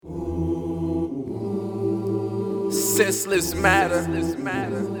Senseless matter.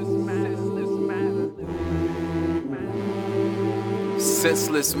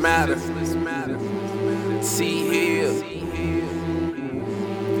 Senseless matter. See here.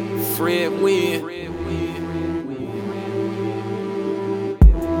 Friend win.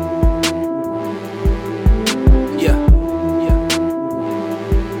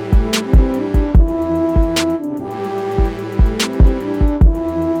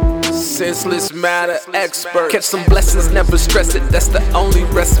 Senseless matter expert. Catch some blessings, never stress it. That's the only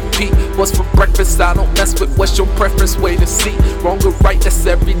recipe. What's for breakfast? I don't mess with. What's your preference? Wait and see. Wrong or right? That's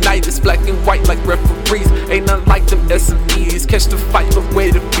every night. It's black and white like referees. Ain't none like them SMEs. Catch the fight, but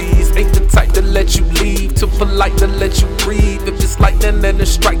wait the bees. Ain't the type to let you leave. Too polite to let you breathe. If it's lightning and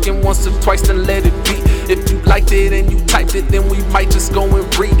it's striking once or twice, then let it be. If you liked it and you typed it, then we might just go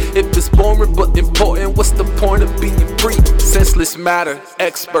and read. If it's boring but important, what's the point of being free? Senseless matter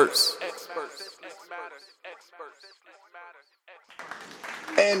experts.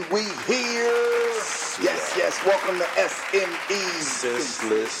 And we here. Yes, welcome to SME.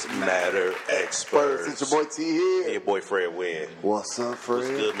 Senseless Matter Experts. It's your boy T here. And your boy Fred Wynn. What's up, Fred? What's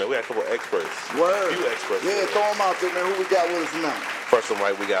good, man? We got a couple of experts. Word. A few experts. Yeah, throw them out there, man. Who we got with us now? First one,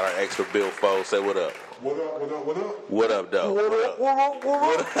 right, we got our expert Bill Foe. Say what up. What up? What up, though? What up, Bill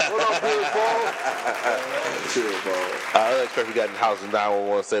Paul? Chill, Paul. Our other expert we got in the house in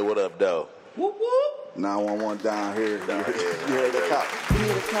 911. Say what up, though. Whoop, whoop. 911 down here. You heard the cop. You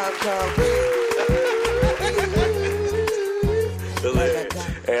heard the cop.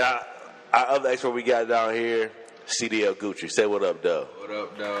 And our other expert we got down here, CDL Gucci. Say what up, though. What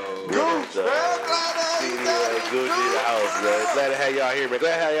up, though? Gooch, man. CDL Gucci in the house, man. Glad to have y'all here, man.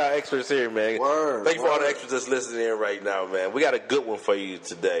 Glad to have y'all experts here, man. Word. Thank you for all the extras that's listening in right now, man. We got a good one for you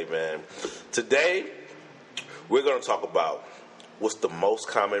today, man. Today, we're going to talk about what's the most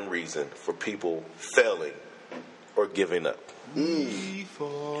common reason for people failing or giving up. You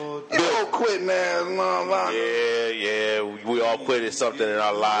don't quit, man. Yeah. We all quit at something in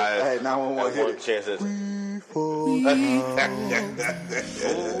our lives. Hey, 911 hit one it. chance. But we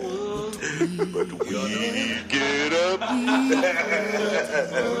get up.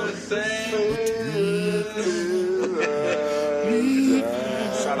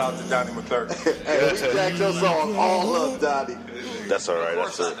 Shout out to Donnie McClurkin. Hey, we jacked your song all up, Donnie. That's all right.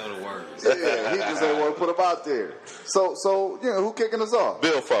 That's it. I know the words. Yeah, he just ain't want to put them out there. So who kicking us off?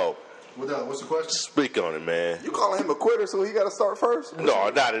 Bill Foe, What's the question? speak on it, man. You calling him a quitter, so he got to start first? No,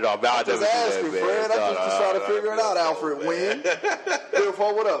 not at all. Man, I Just never do asking, that, man. Fred. I just trying to figure it out, man. Alfred Wynn. Bill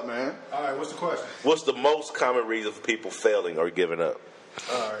Paul, what up, man? All right, what's the question? What's the most common reason for people failing or giving up?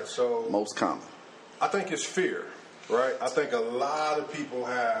 All right, so Most common. I think it's fear, right? I think a lot of people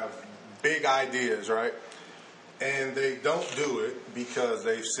have big ideas, right? And they don't do it because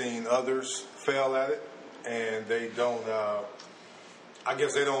they've seen others fail at it, and they don't, I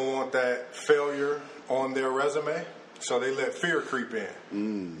guess they don't want that failure on their resume, so they let fear creep in.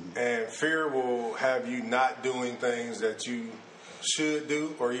 And fear will have you not doing things that you should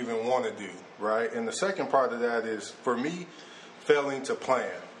do or even want to do, right? And the second part of that is, for me, failing to plan,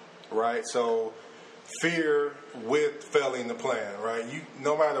 right? So fear with failing to plan, right? You,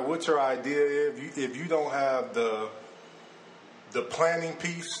 no matter what your idea is, if you don't have the planning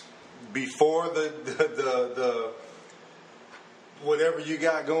piece before the whatever you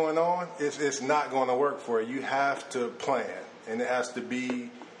got going on, it's not going to work for you. You have to plan, and it has to be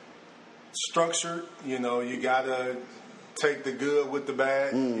structured. You know, you got to take the good with the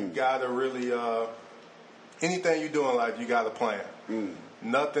bad. You got to really anything you do in life, you got to plan.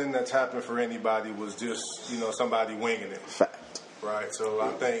 Nothing that's happened for anybody was just, somebody winging it. Fact. Right. So I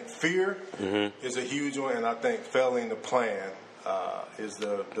think fear is a huge one, and I think failing to plan is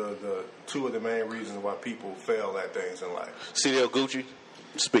the two of the main reasons why people fail at things in life. CDL Gucci,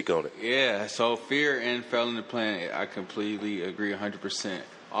 speak on it. Yeah, so fear and failing to plan, I completely agree 100%.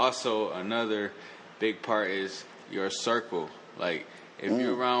 Also, another big part is your circle. Like, if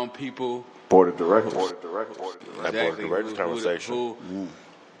you're around people... Board of directors. Exactly, Conversation.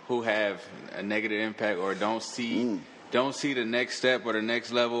 who have a negative impact or don't see the next step or the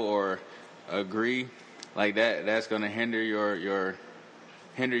next level or agree, like that's going to hinder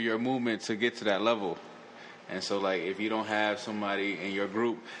your movement to get to that level. And so, like, if you don't have somebody in your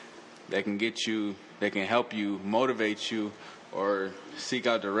group that can get you, that can help you, motivate you, or seek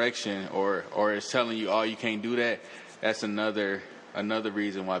out direction, or is telling you, oh, you can't do that, that's another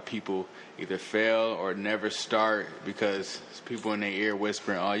reason why people either fail or never start, because people in their ear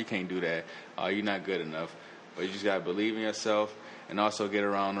whispering, oh, you can't do that, oh, you're not good enough. But you just got to believe in yourself and also get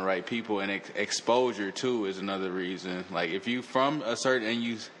around the right people. And exposure, too, is another reason. Like, if you from a certain, and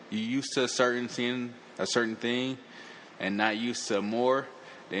you used to seeing a certain thing and not used to more,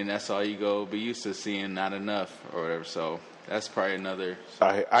 then that's all you go be used to seeing not enough or whatever. So that's probably another.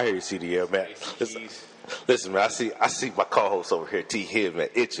 I hear you, CDL, man. Listen, man, I see my co-host over here, T. Hibb, man,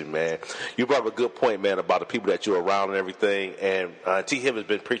 itching, man. You brought up a good point, man, about the people that you're around and everything. And T. Hibb has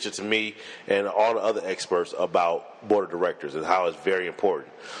been preaching to me and all the other experts about board of directors and how it's very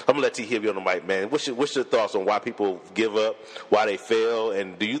important. I'm gonna let T. Hibb be on the mic, man. What's your thoughts on why people give up, why they fail,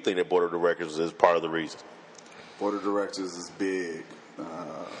 and do you think that board of directors is part of the reason? Board of directors is big,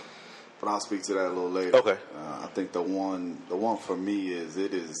 but I'll speak to that a little later. Okay. I think the one for me is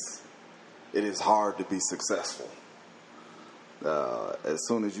it is hard to be successful. As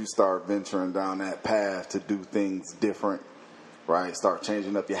soon as you start venturing down that path to do things different, right? Start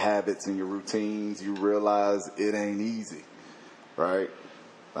changing up your habits and your routines, you realize it ain't easy, right?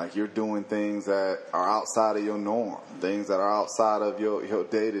 Like you're doing things that are outside of your norm, things that are outside of your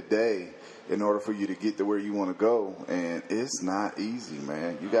day-to-day in order for you to get to where you want to go. And it's not easy,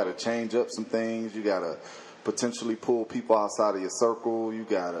 man. You got to change up some things. You got to potentially pull people outside of your circle. You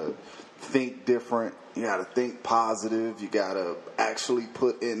got to think different. You got to think positive. You got to actually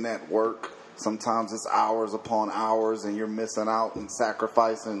put in that work. Sometimes it's hours upon hours and you're missing out and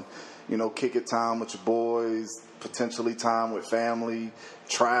sacrificing, kick it time with your boys, potentially time with family,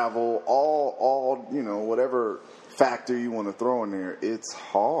 travel, all whatever factor you want to throw in there. It's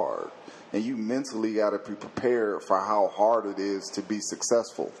hard. And you mentally got to be prepared for how hard it is to be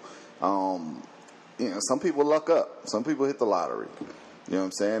successful. Some people luck up. Some people hit the lottery. You know what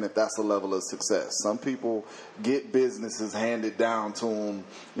I'm saying? If that's a level of success. Some people get businesses handed down to them,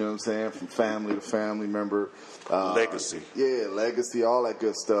 you know what I'm saying, from family to family member. Legacy. Yeah, legacy, all that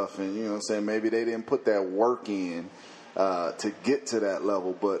good stuff. And, you know what I'm saying, maybe they didn't put that work in to get to that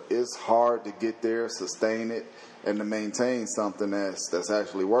level. But it's hard to get there, sustain it, and to maintain something that's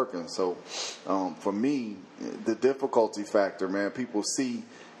actually working. So, for me, the difficulty factor, man, people see,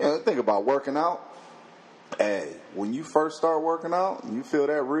 think about working out. Hey, when you first start working out, you feel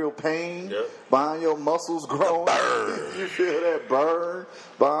that real pain behind your muscles growing. You feel that burn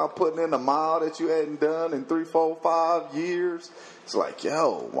behind putting in a mile that you hadn't done in 3, 4, 5 years. It's like,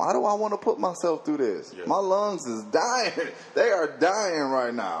 yo, why do I want to put myself through this? Yeah. My lungs is dying. They are dying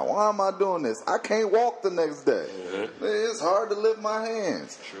right now. Why am I doing this? I can't walk the next day. Mm-hmm. It's hard to lift my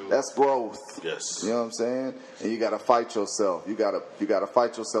hands. True. That's growth. Yes. You know what I'm saying? And you got to fight yourself. You got to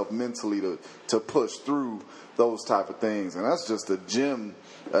fight yourself mentally to push through those type of things. And that's just a gym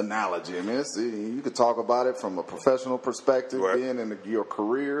analogy. I mean, you could talk about it from a professional perspective, right. Being in your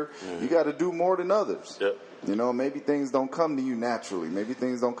career. Mm-hmm. You got to do more than others. Yep. Maybe things don't come to you naturally. Maybe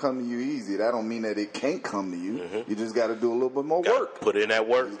things don't come to you easy. That don't mean that it can't come to you. Mm-hmm. You just got to do a little bit more work. Put in that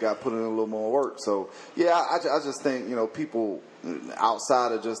work. You got to put in a little more work. So, yeah, I just think, people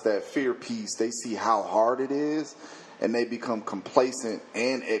outside of just that fear piece, they see how hard it is, and they become complacent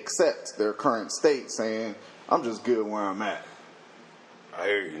and accept their current state, saying, I'm just good where I'm at. I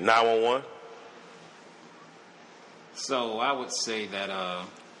hear you. 911? So I would say that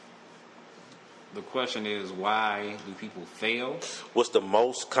the question is, why do people fail? What's the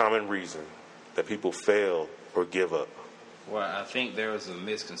most common reason that people fail or give up? Well, I think there is a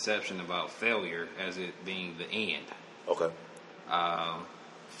misconception about failure as it being the end. Okay.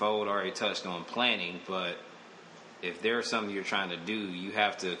 Fold already touched on planning, but if there's something you're trying to do, you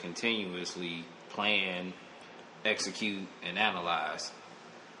have to continuously plan, execute, and analyze.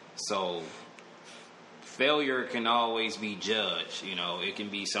 So failure can always be judged. It can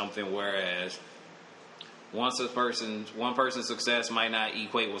be something whereas one person's success might not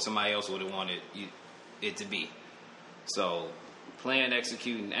equate what somebody else would have wanted it to be. So plan,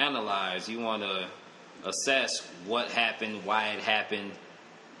 execute, and analyze. You want to assess what happened, why it happened,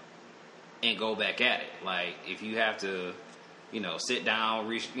 and go back at it. Like if you have to, sit down,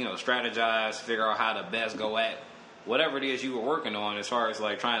 strategize, figure out how to best go at whatever it is you were working on as far as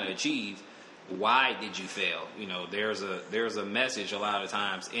like trying to achieve. Why did you fail? There's a message a lot of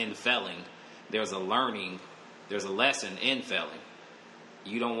times in failing. There's a learning, there's a lesson in failing.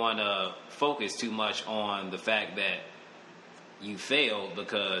 You don't want to focus too much on the fact that you failed,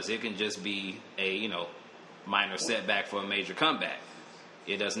 because it can just be a, minor setback for a major comeback.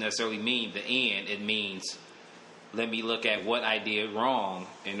 It doesn't necessarily mean the end. It means, let me look at what I did wrong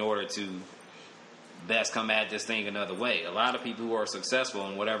in order to best come at this thing another way. A lot of people who are successful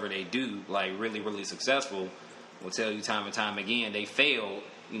in whatever they do, like really, really successful, will tell you time and time again they failed,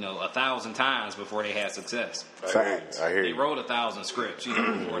 1,000 times before they had success. Fact. I hear you. They wrote 1,000 scripts,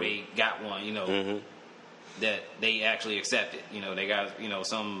 before they got one, mm-hmm. that they actually accepted. They got,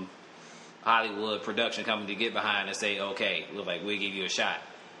 some Hollywood production company to get behind and say, okay, look like we'll give you a shot.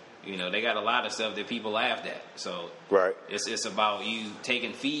 You know, they got a lot of stuff that people laughed at. So Right. it's about you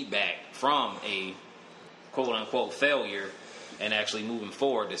taking feedback from a quote unquote failure and actually moving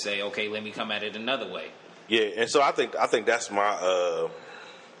forward to say, okay, let me come at it another way. Yeah, and so I think that's my.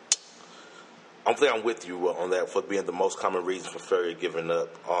 I think I'm with you on that for being the most common reason for failure, giving up.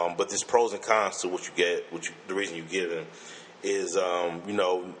 But there's pros and cons to what you get. The reason you give in is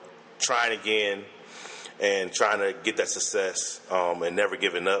trying again and trying to get that success and never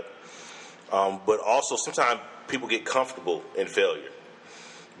giving up. But also sometimes people get comfortable in failure.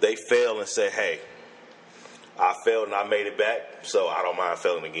 They fail and say, "Hey, I failed and I made it back, so I don't mind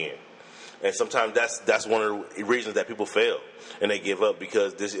failing again." And sometimes that's one of the reasons that people fail and they give up,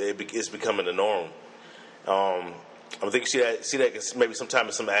 because it's becoming the norm. I think you see that maybe sometimes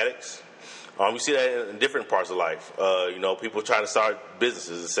in some addicts. You see that in different parts of life. People try to start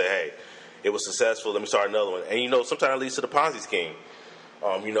businesses and say, "Hey, it was successful, let me start another one." And sometimes it leads to the Ponzi scheme.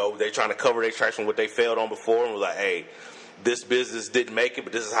 They're trying to cover their tracks from what they failed on before, and was like, "Hey, this business didn't make it,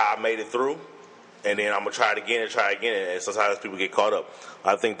 but this is how I made it through. And then I'm gonna try it again and try again." And sometimes people get caught up.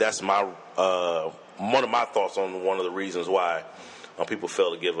 I think that's my one of my thoughts on one of the reasons why people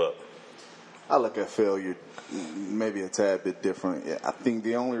fail to give up. I look at failure maybe a tad bit different. I think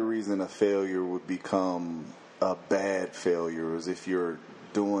the only reason a failure would become a bad failure is if you're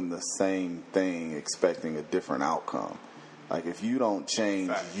doing the same thing expecting a different outcome. Like if you don't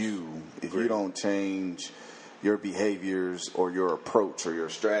change you don't change your behaviors or your approach or your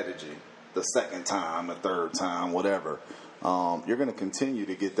strategy the second time, the third time, whatever, you're going to continue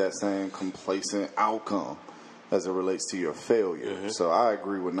to get that same complacent outcome as it relates to your failure. Mm-hmm. So I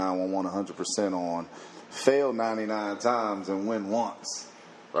agree with 911 100% on fail 99 times and win once.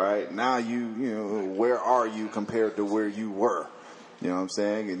 Right? Now where are you compared to where you were? You know what I'm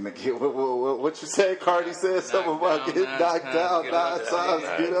saying? And what you say? Cardi said something about getting knocked down 9 times,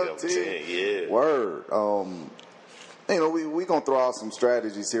 get up 10. Yeah. Word. We gonna throw out some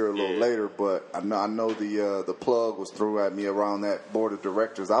strategies here a little later, but I know the plug was thrown at me around that board of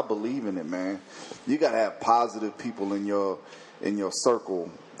directors. I believe in it, man. You gotta have positive people in your circle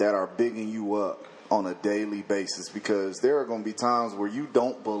that are bigging you up on a daily basis, because there are gonna be times where you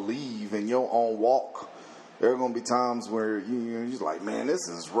don't believe in your own walk. There are gonna be times where you're just like, man, this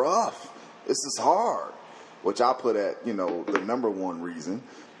is rough, this is hard, which I put at the number one reason.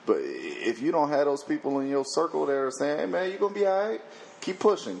 But if you don't have those people in your circle that are saying, "Hey, man, you're going to be all right. Keep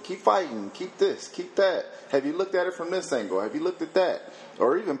pushing. Keep fighting. Keep this. Keep that. Have you looked at it from this angle? Have you looked at that?"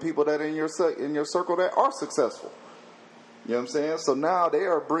 Or even people that are in your circle that are successful. You know what I'm saying? So now they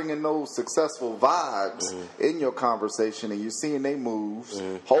are bringing those successful vibes in your conversation, and you're seeing they moves.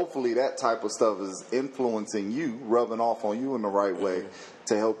 Hopefully that type of stuff is influencing you, rubbing off on you in the right way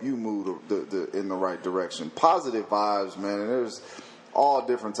to help you move in the right direction. Positive vibes, man. And there's all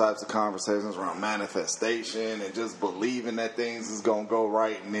different types of conversations around manifestation and just believing that things is going to go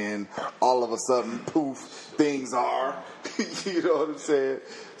right, and then all of a sudden, poof, things are. You know what I'm saying?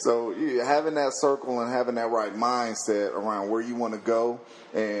 So having that circle and having that right mindset around where you want to go,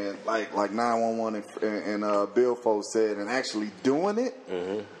 and like 911 and Bill Foe said, and actually doing it,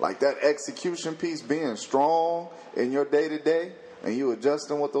 like that execution piece, being strong in your day-to-day, and you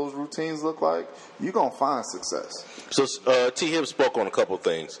adjusting what those routines look like, you're going to find success. So T. Hibbs spoke on a couple of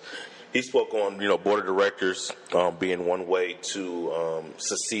things. He spoke on, board of directors being one way to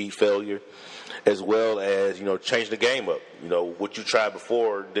succeed failure, as well as, change the game up. What you tried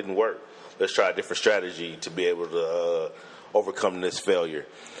before didn't work. Let's try a different strategy to be able to overcome this failure.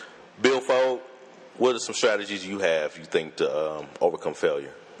 Bill Foe, what are some strategies you have, you think, to overcome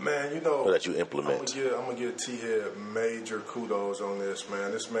failure? Man, or that you implement. I'm gonna give T-Head major kudos on this,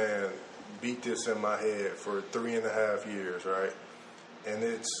 man. This man beat this in my head for 3.5 years, right? And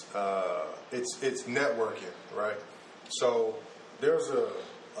it's networking, right? So there's a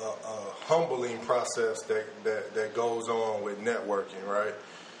humbling process that goes on with networking, right?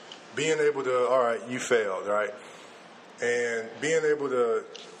 Being able to, all right, you failed, right? And being able to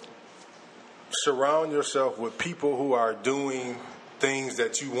surround yourself with people who are doing things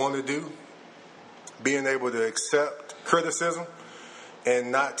that you want to do, being able to accept criticism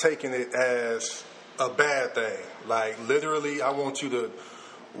and not taking it as a bad thing. Like literally, I want you to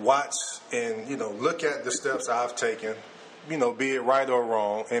watch and look at the steps I've taken, be it right or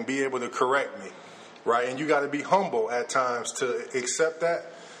wrong, and be able to correct me, right? And you got to be humble at times to accept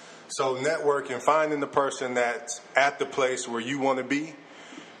that. So networking, finding the person that's at the place where you want to be,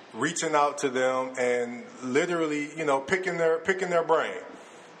 reaching out to them and literally, picking their brain.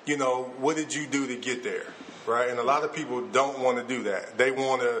 What did you do to get there, right? And a lot of people don't want to do that. They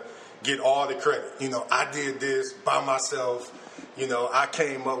want to get all the credit. I did this by myself. I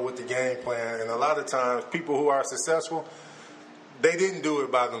came up with the game plan. And a lot of times, people who are successful, they didn't do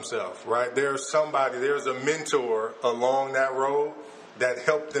it by themselves, right? There's a mentor along that road that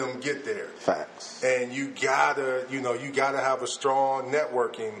helped them get there. Facts. And you gotta have a strong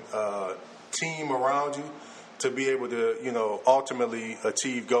networking team around you to be able to, ultimately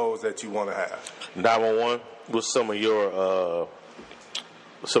achieve goals that you want to have. 911, what's some of your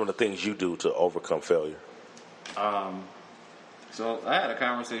some of the things you do to overcome failure? So I had a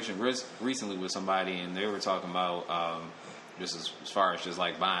conversation recently with somebody, and they were talking about just as far as just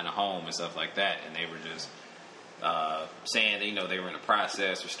like buying a home and stuff like that, and they were just saying that, they were in the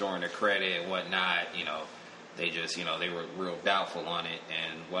process restoring their credit and whatnot. They just they were real doubtful on it,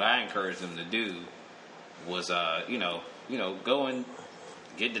 and what I encouraged them to do was go and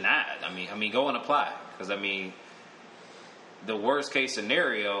get denied. I mean go and apply, because the worst case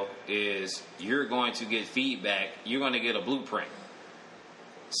scenario is you're going to get feedback. You're going to get a blueprint.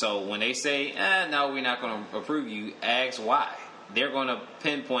 So when they say, no, we're not going to approve you, ask why. They're going to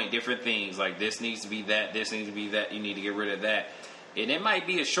pinpoint different things, like this needs to be that, this needs to be that, you need to get rid of that. And it might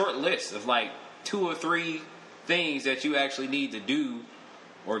be a short list of like 2 or 3 things that you actually need to do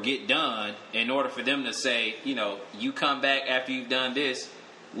or get done in order for them to say, you come back after you've done this,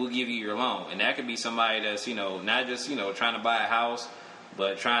 we'll give you your loan. And that could be somebody that's, not just, trying to buy a house,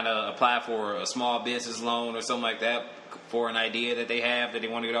 but trying to apply for a small business loan or something like that for an idea that they have that they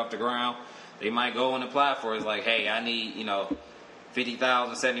want to get off the ground. They might go and apply for it. It's like, hey, I need, $50,000,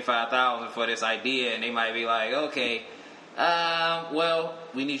 $75,000 for this idea. And they might be like, okay, well,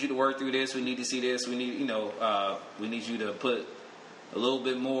 we need you to work through this. We need to see this. We need, we need you to put a little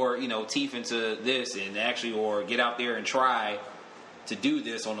bit more, teeth into this and actually, or get out there and try to do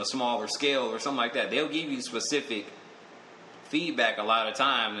this on a smaller scale or something like that. They'll give you specific feedback a lot of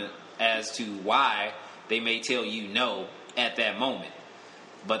time as to why they may tell you no at that moment.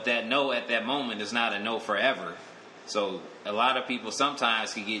 But that no at that moment is not a no forever. So a lot of people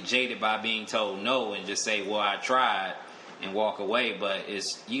sometimes can get jaded by being told no and just say, well, I tried, and walk away. But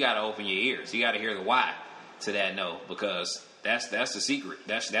you got to open your ears. You got to hear the why to that no, because that's the secret.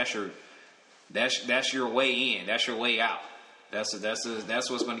 That's your way in. That's your way out. That's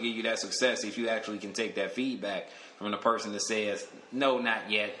what's going to give you that success, if you actually can take that feedback from the person that says, no, not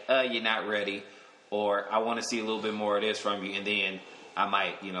yet, you're not ready, or I want to see a little bit more of this from you, and then I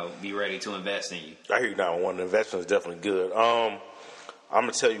might, be ready to invest in you. I hear you now. One, the investment is definitely good. I'm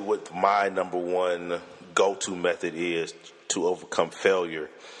going to tell you what my number one go-to method is to overcome failure,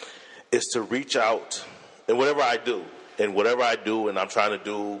 is to reach out, and whatever I do and I'm trying to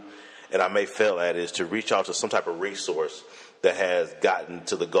do and I may fail at, is to reach out to some type of resource that has gotten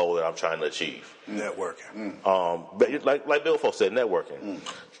to the goal that I'm trying to achieve. Networking. But like Bill Folk said, networking.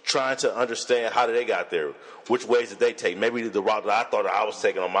 Trying to understand how did they got there, which ways did they take. Maybe the route that I thought I was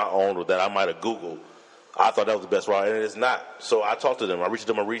taking on my own, or that I might have Googled, I thought that was the best route, and it's not. So I talked to them. I reached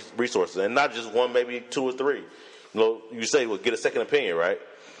to them resources, and not just one, maybe 2 or 3. You say, well, get a second opinion, right?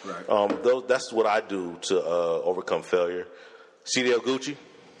 Right. That's what I do to overcome failure. CDL Gucci?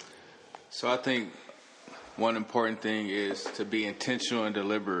 So I think one important thing is to be intentional and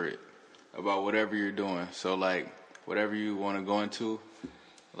deliberate about whatever you're doing. So, like, whatever you want to go into,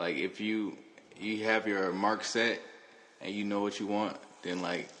 like, if you have your mark set and you know what you want, then,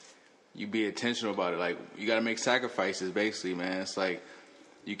 like, you be intentional about it. Like, you got to make sacrifices, basically, man. It's like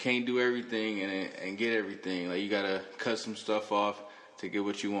you can't do everything and get everything. Like, you got to cut some stuff off to get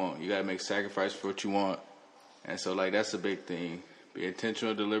what you want. You got to make sacrifice for what you want. And so, like, that's a big thing. Be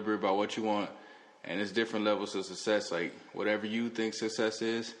intentional, deliberate about what you want. And there's different levels of success. Like, whatever you think success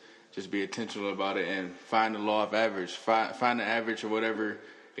is, just be intentional about it and find the law of average. Find the average of whatever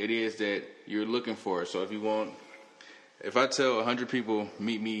it is that you're looking for. So if I tell 100 people,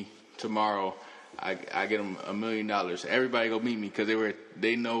 meet me tomorrow, I get them $1 million. Everybody go meet me because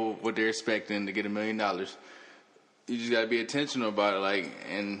they know what they're expecting to get $1 million. You just got to be intentional about it, like,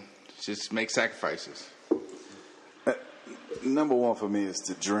 and just make sacrifices. Number one for me is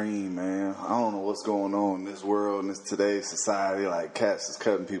to dream, man. I don't know what's going on in this world, in this today's society. Like, cats is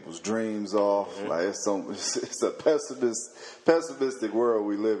cutting people's dreams off. Mm-hmm. Like, it's a pessimistic world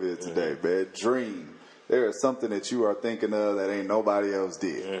we live in today, mm-hmm. man. Dream. There is something that you are thinking of that ain't nobody else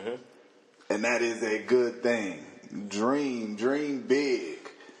did. Mm-hmm. And that is a good thing. Dream big,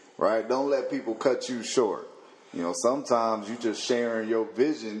 right? Don't let people cut you short. Sometimes you just sharing your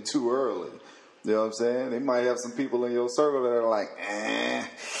vision too early. You know what I'm saying? They might have some people in your circle that are like, I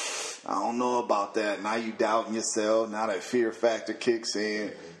don't know about that. Now you doubting yourself. Now that fear factor kicks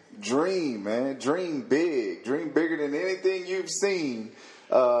in. Dream, man. Dream big. Dream bigger than anything you've seen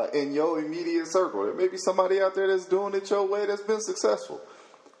in your immediate circle. There may be somebody out there that's doing it your way that's been successful.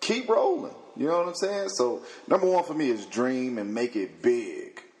 Keep rolling. You know what I'm saying? So number one for me is dream and make it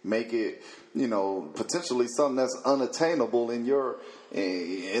big. Make it, potentially something that's unattainable in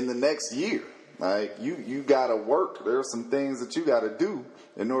the next year. Like you gotta work. There are some things that you gotta do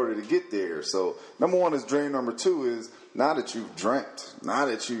in order to get there. So number one is dream. Number two is now that you've dreamt, now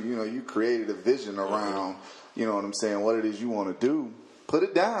that you created a vision around, what it is you want to do, put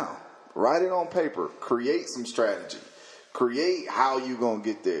it down, write it on paper, create some strategy. Create how you gonna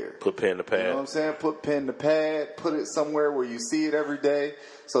get there. Put pen to pad. You know what I'm saying? Put pen to pad. Put it somewhere where you see it every day,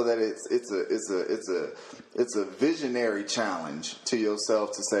 so that it's a visionary challenge to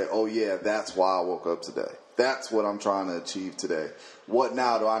yourself to say, oh yeah, that's why I woke up today. That's what I'm trying to achieve today. What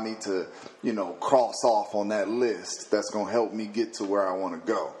now do I need to, cross off on that list that's gonna help me get to where I want to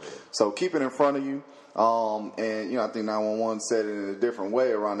go? So keep it in front of you. And I think 911 said it in a different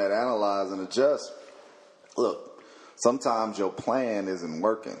way around that analyze and adjust. Look. Sometimes your plan isn't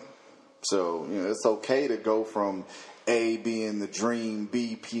working. So, it's okay to go from A being the dream,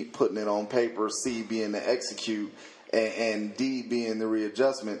 B putting it on paper, C being the execute, and D being the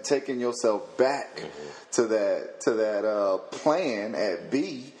readjustment, taking yourself back to that plan at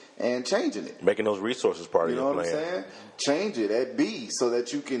B and changing it. Making those resources part of your plan. You know what I'm saying? Change it at B so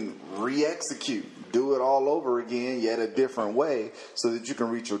that you can re-execute. Do it all over again, yet a different way, so that you can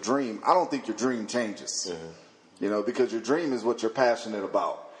reach your dream. I don't think your dream changes. Because your dream is what you're passionate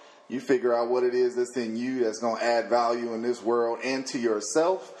about. You figure out what it is that's in you that's going to add value in this world and to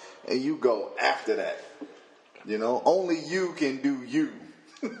yourself, and you go after that. Only you can do you.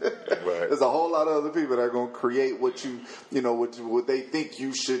 Right. There's a whole lot of other people that are going to create what what they think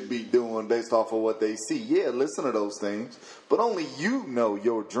you should be doing based off of what they see. Yeah, listen to those things, but only you know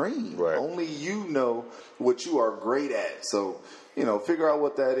your dream. Right. Only you know what you are great at. So, figure out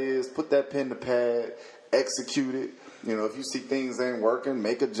what that is, put that pen to pad, execute it. If you see things ain't working,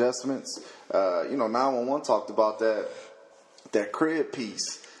 make adjustments. 911 talked about that crib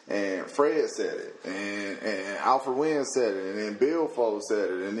piece. And Fred said it, and Alfred Wynn said it, and then Bill Foe said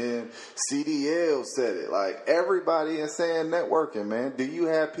it, and then CDL said it. Like, everybody is saying networking, man. Do you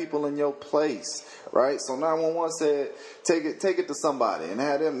have people in your place, right? So 911 said, take it to somebody and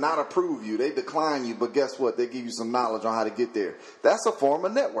have them not approve you. They decline you, but guess what? They give you some knowledge on how to get there. That's a form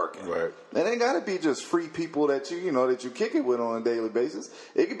of networking. Right. It ain't got to be just free people that you kick it with on a daily basis.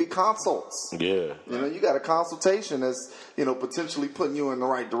 It could be consults. Yeah. You got a consultation that's, potentially putting you in the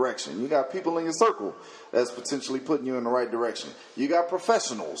right direction. You got people in your circle that's potentially putting you in the right direction. You got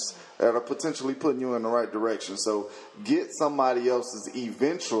professionals that are potentially putting you in the right direction. So get somebody else's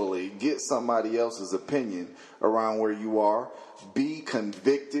opinion around where you are. Be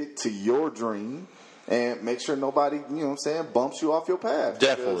convicted to your dream. And make sure nobody, bumps you off your path.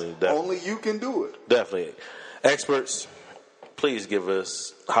 Definitely. Only you can do it. Definitely. Experts, please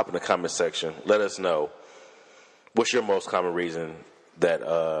hop in the comment section. Let us know what's your most common reason that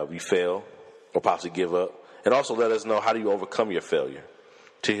you fail or possibly give up. And also let us know, how do you overcome your failure?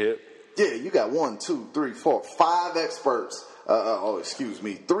 T-Hip? Yeah, you got 1, 2, 3, 4, 5 experts.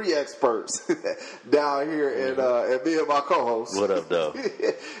 3 experts down here at me and my co-host. What up, though?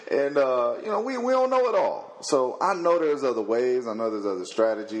 And, we don't know it all. So I know there's other ways. I know there's other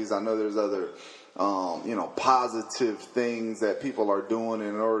strategies. I know there's other, positive things that people are doing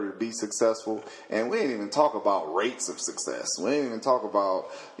in order to be successful. And we ain't even talk about rates of success. We ain't even talk about,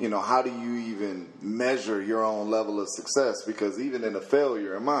 how do you even measure your own level of success? Because even in a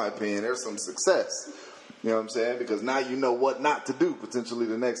failure, in my opinion, there's some success. You know what I'm saying? Because now you know what not to do potentially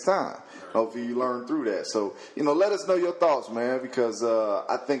the next time. Hopefully you learn through that. So, let us know your thoughts, man, because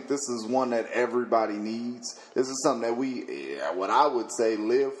I think this is one that everybody needs. This is something that what I would say,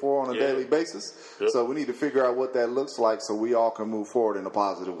 live for on a daily basis. Yep. So we need to figure out what that looks like so we all can move forward in a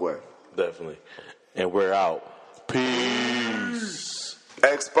positive way. Definitely. And we're out. Peace.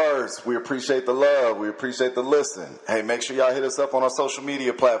 Experts, we appreciate the love. We appreciate the listen. Hey, make sure y'all hit us up on our social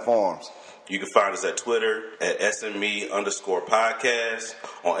media platforms. You can find us at Twitter at SME_podcast,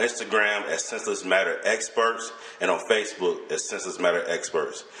 on Instagram at Senseless Matter Experts, and on Facebook at Senseless Matter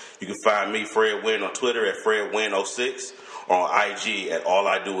Experts. You can find me, Fred Wynn, on Twitter at FredWynn06, or on IG at All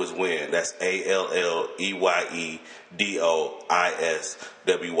I Do Is Win. That's ALLEYEDOISWYNN.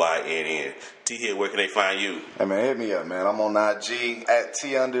 T here, where can they find you? Hey man, hit me up, man. I'm on IG at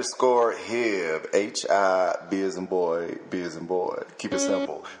T_Hib. HI, B as in boy, B as in boy. Keep it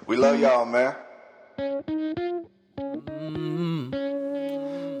simple. We love y'all, man.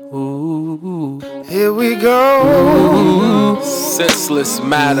 Ooh. Here we go. Ooh. Senseless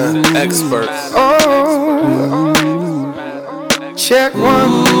Matter Experts. Oh. Check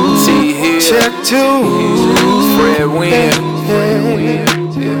one, T here, check two. Fred Wynn.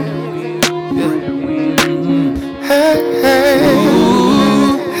 Hey, hey,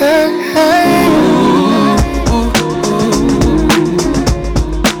 hey, hey.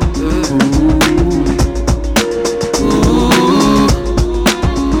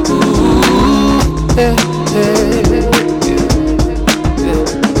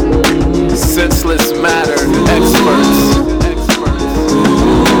 Senseless matter experts.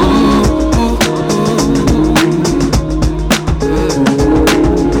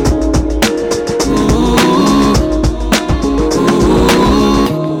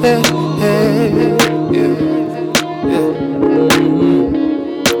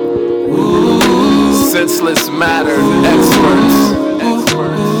 Senseless matter experts.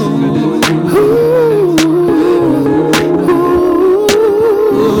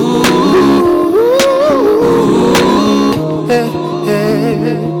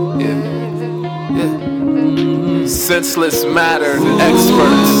 Senseless matter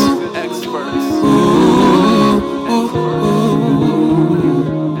experts.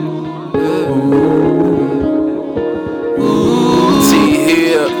 T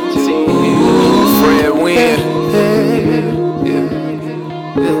here, Fred Wynn.